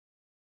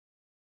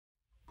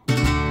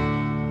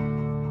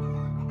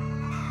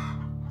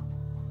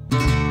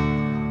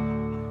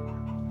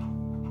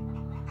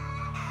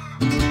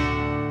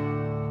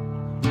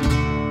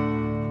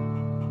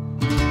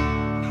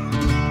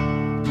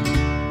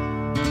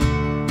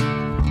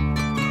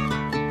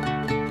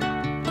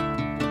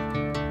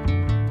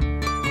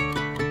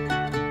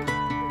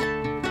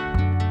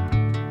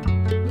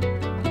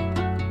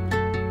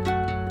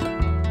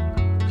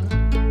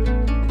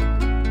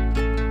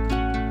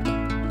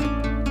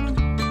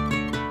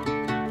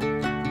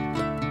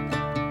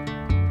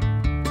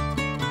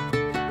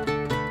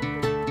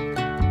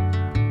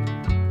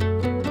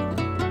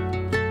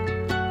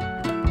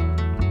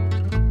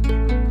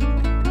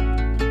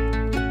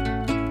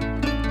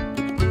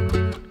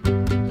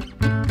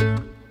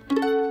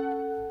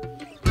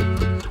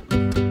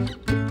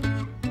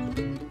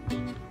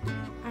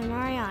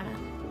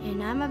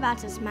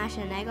about to smash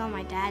an egg on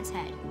my dad's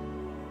head,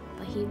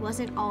 but he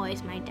wasn't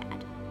always my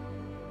dad.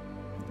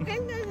 I'm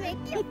gonna make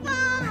you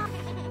fall!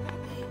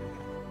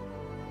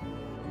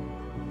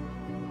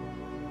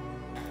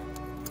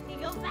 You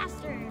go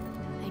faster!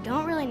 I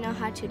don't really know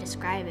how to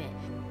describe it.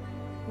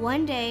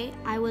 One day,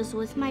 I was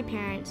with my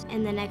parents,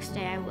 and the next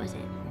day I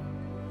wasn't.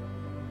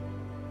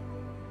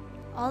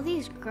 All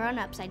these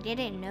grown-ups I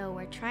didn't know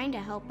were trying to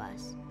help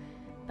us,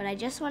 but I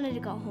just wanted to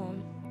go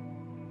home.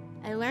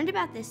 I learned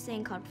about this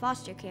thing called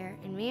foster care,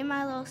 and me and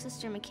my little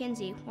sister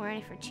Mackenzie were in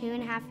it for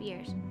 2.5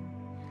 years.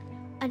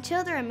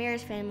 Until the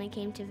Ramirez family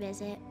came to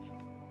visit.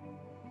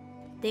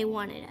 They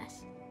wanted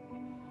us.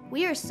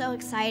 We were so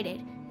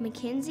excited.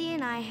 Mackenzie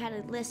and I had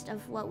a list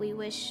of what we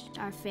wished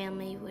our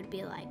family would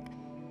be like.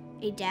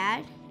 A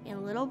dad, a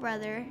little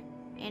brother,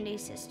 and a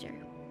sister.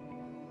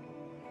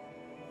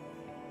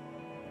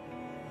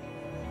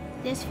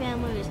 This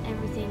family was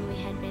everything we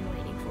had been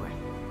waiting for.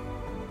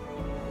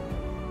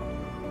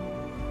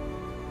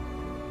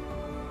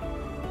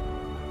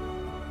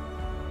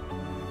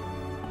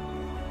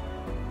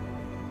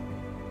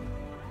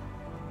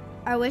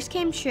 Our wish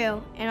came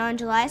true, and on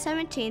July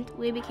 17th,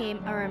 we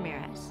became a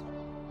Ramirez.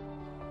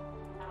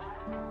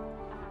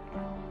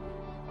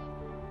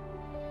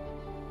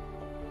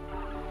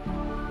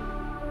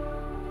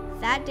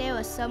 That day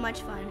was so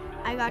much fun.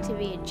 I got to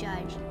be a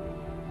judge.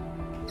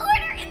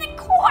 Order in the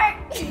court!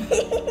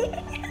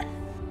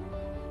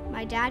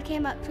 My dad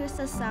came up to us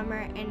this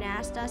summer and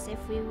asked us if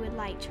we would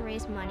like to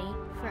raise money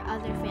for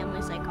other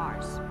families like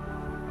ours.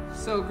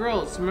 So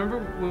girls, remember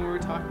when we were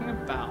talking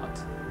about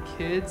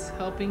kids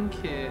helping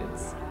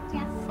kids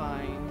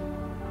find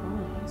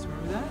homes?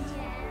 Remember that?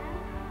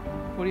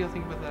 Yeah. What do y'all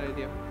think about that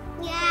idea?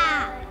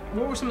 Yeah.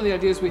 What were some of the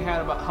ideas we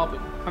had about helping?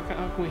 How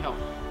can we help?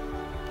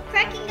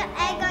 Cracking an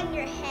egg on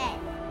your head.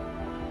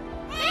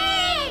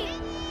 Hey!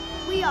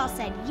 We all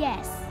said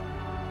yes.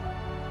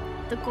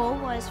 The goal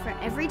was for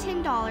every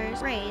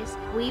 $10 raised,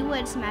 we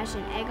would smash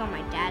an egg on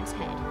my dad's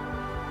head.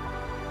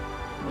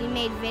 We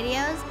made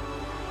videos,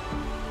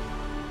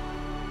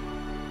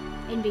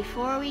 and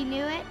before we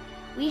knew it,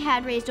 we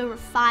had raised over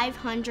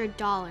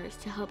 $500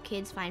 to help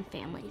kids find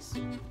families.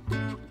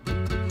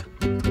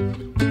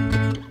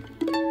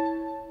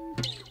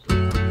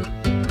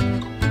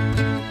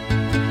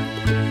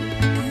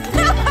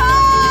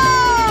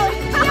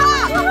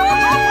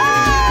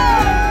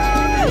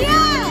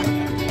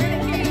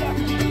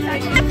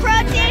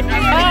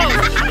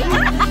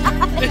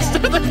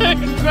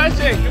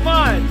 Crushing, come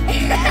on!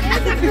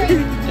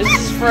 This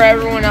is for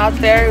everyone out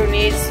there who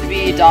needs to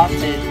be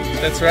adopted.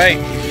 That's right.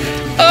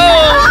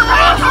 Oh!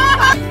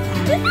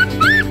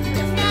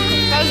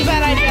 That was a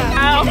bad idea.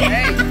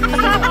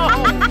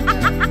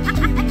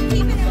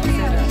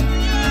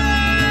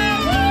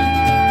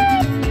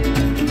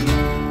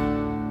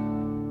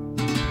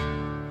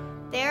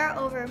 There are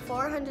over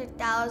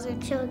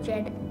 400,000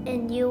 children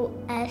in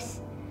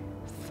U.S.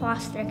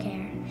 foster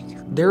care.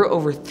 There are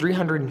over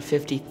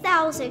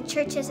 350,000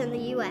 churches in the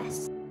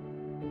U.S.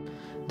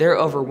 There are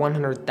over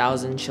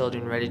 100,000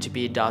 children ready to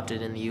be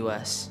adopted in the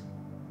U.S.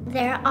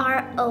 There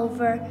are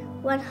over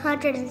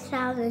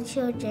 100,000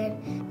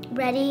 children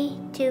ready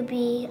to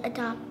be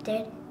adopted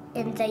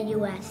in the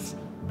U.S.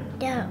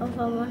 There are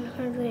over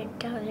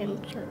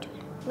 100,000 children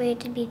ready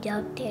to be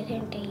adopted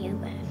in the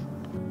U.S.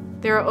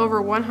 There are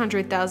over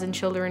 100,000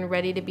 children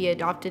ready to be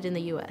adopted in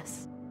the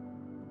U.S.